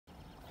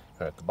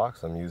Alright, the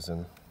box I'm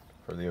using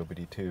for the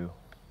OBD2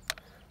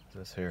 is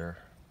this here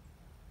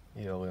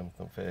ELM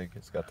config.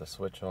 It's got the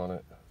switch on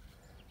it.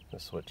 The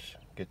switch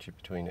gets you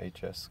between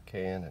HS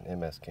can and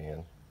MS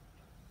can.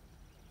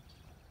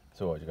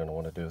 So what you're going to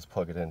want to do is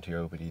plug it into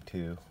your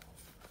OBD2.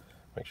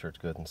 Make sure it's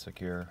good and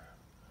secure.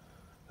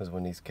 Because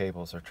when these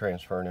cables are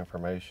transferring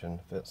information,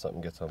 if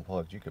something gets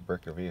unplugged, you could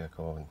brick your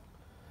vehicle and,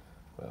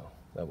 well,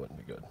 that wouldn't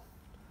be good.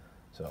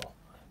 So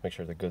make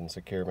sure they're good and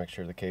secure. Make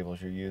sure the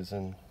cables you're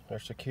using are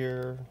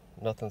secure.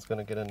 Nothing's going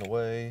to get in the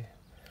way.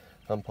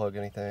 Unplug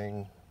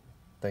anything,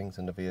 things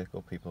in the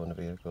vehicle, people in the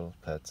vehicle,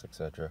 pets,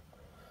 etc.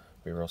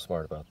 Be real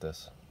smart about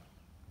this.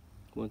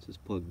 Once it's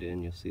plugged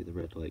in, you'll see the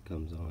red light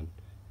comes on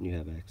and you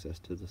have access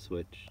to the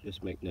switch.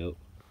 Just make note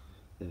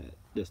that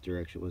this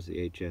direction was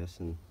the HS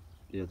and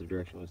the other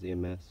direction was the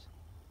MS.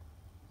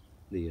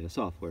 The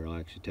software will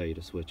actually tell you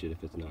to switch it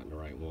if it's not in the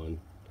right one.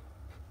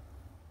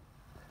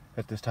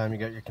 At this time you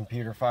got your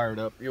computer fired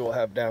up, you will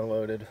have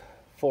downloaded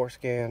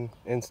FORScan,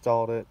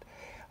 installed it.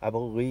 I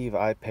believe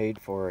I paid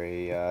for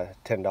a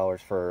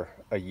 $10 for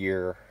a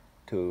year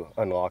to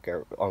unlock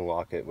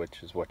it,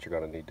 which is what you're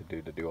going to need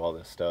to do all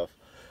this stuff.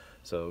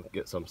 So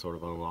get some sort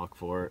of unlock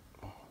for it.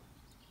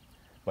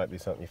 Might be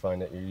something you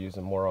find that you're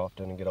using more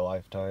often and get a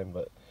lifetime,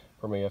 but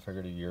for me I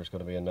figured a year is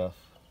going to be enough.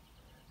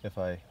 If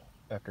I,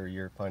 after a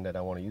year, find that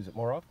I want to use it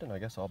more often, I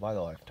guess I'll buy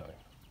the lifetime.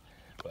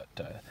 But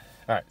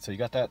alright, so you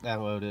got that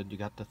downloaded, you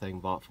got the thing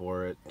bought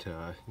for it,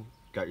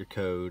 got your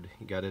code,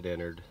 you got it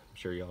entered. I'm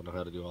sure y'all know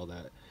how to do all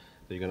that.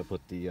 So you're going to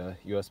put the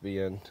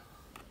USB in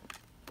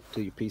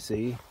to your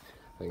PC.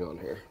 Hang on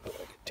here, I'll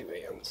get two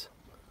hands.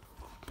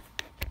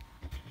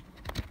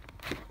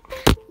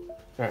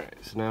 Alright,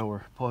 so now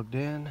we're plugged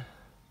in.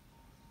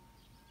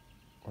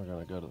 We're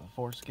going to go to the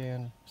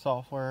FORScan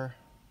software.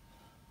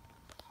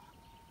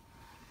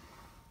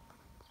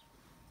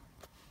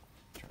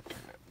 Try to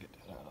get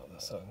that out of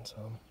the sun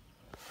some.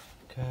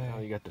 Okay, now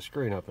you got the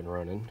screen up and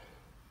running.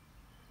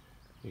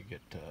 You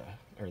get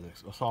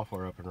the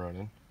software up and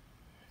running.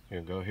 You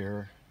can go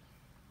here,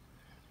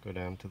 go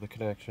down to the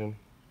connection,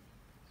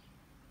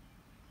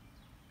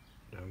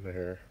 down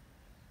there.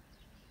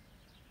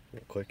 You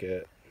click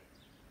it.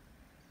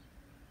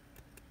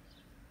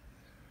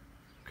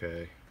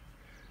 Okay, it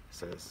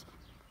says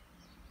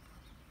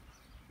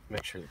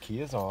make sure the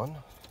key is on,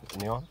 it's in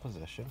the on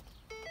position.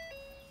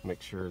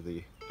 Make sure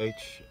the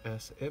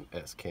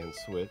HSMS can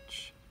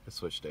switch. It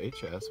switched to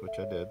HS, which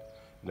I did,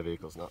 and the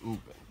vehicle's not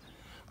moving.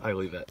 I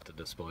leave that to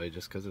display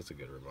just because it's a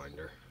good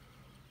reminder.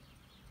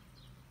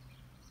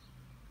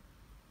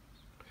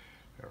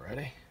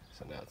 Alrighty,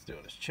 so now it's doing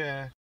its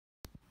check.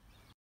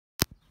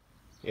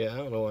 Yeah, I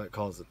don't know why it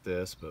calls it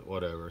this, but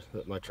whatever.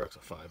 My truck's a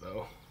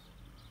 5.0.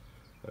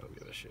 I don't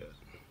give a shit.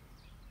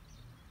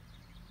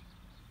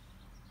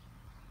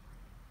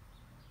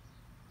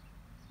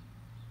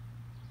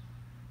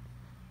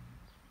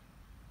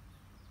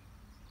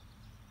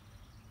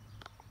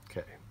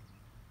 Okay,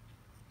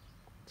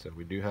 so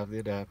we do have the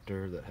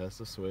adapter that has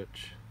the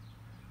switch.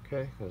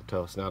 Okay, it'll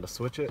tell us now to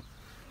switch it.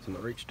 So I'm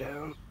gonna reach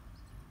down,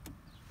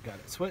 got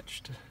it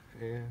switched,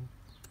 and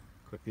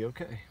click the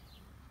OK.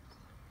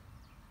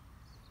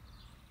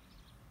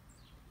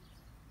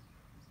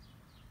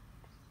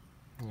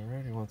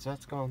 Alrighty, once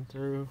that's gone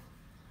through,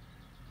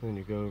 then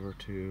you go over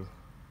to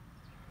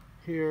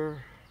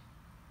here,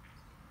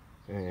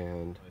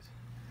 and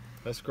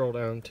I scroll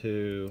down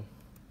to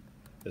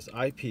this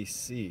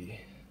IPC,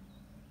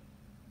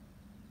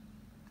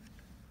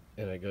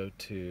 and I go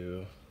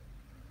to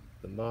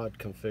the mod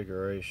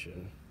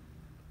configuration.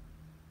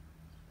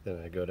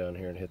 Then I go down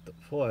here and hit the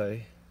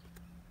play,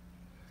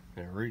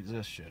 and it reads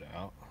this shit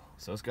out.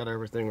 So it's got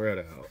everything read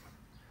out.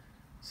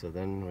 So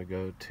then we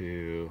go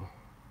to,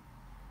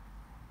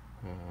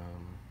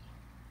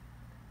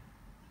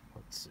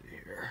 let's see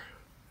here.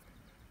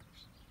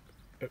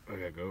 I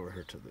gotta go over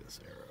here to this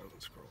arrow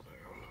and scroll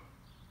down.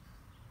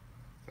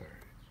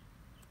 Alright.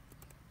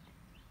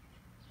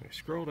 We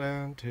scroll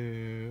down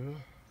to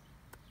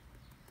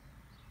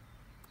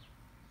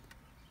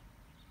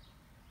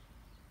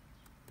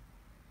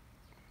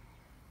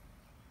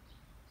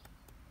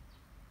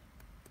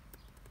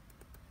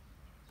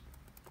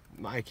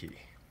MyKey.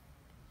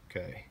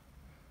 Okay.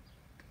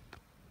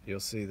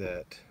 You'll see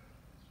that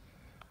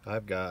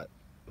I've got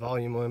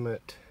volume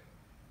limit.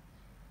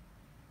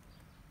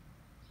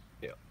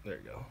 Yep, there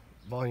you go.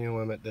 Volume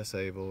limit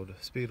disabled,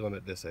 speed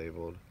limit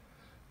disabled.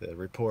 The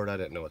report, I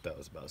didn't know what that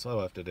was about, so I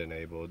left it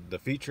enabled. The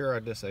feature, I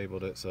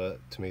disabled it, so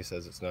that to me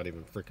says it's not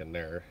even freaking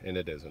there, and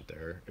it isn't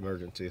there.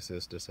 Emergency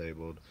assist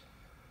disabled.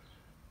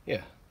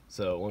 Yeah,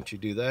 so once you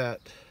do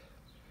that,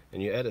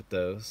 and you edit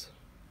those,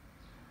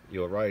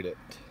 you'll write it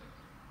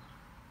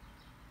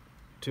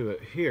to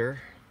it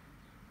here.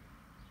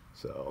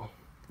 So,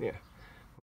 yeah.